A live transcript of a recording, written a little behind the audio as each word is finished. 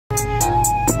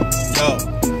go.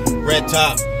 Red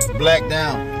top, black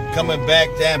down. Coming back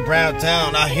down Brown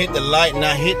Town, I hit the light and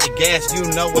I hit the gas. You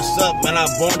know what's up, man, I'm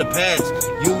born to pass.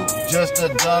 You just a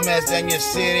dumbass and you're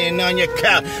sitting on your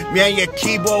couch. Man, your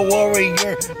keyboard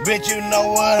warrior, bitch, you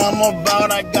know what I'm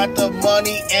about. I got the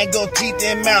money and go teeth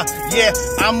in mouth. Yeah,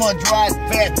 I'm a drive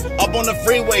fast, up on the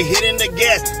freeway, hitting the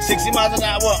gas. 60 miles an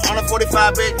hour on a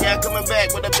 45, bitch. Yeah, coming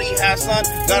back with a beehive, son.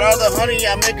 Got all the honey,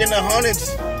 I'm making the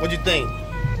hundreds. What you think?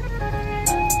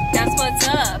 That's what's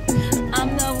up.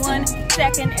 I'm the one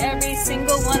stacking every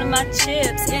single one of my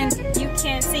chips, and you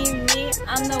can't see me.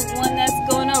 I'm the one that's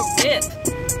gonna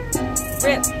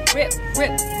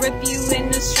rip you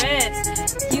in the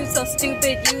shreds. You so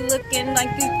stupid, you looking like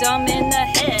you dumb in the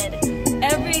head.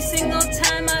 Every single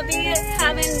time I be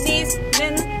having these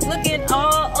men looking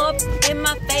all up in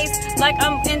my face like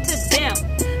I'm into them.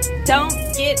 Don't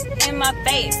get in my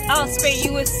face, I'll spray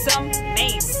you with some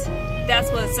mace. That's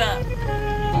what's up.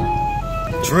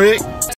 Trick.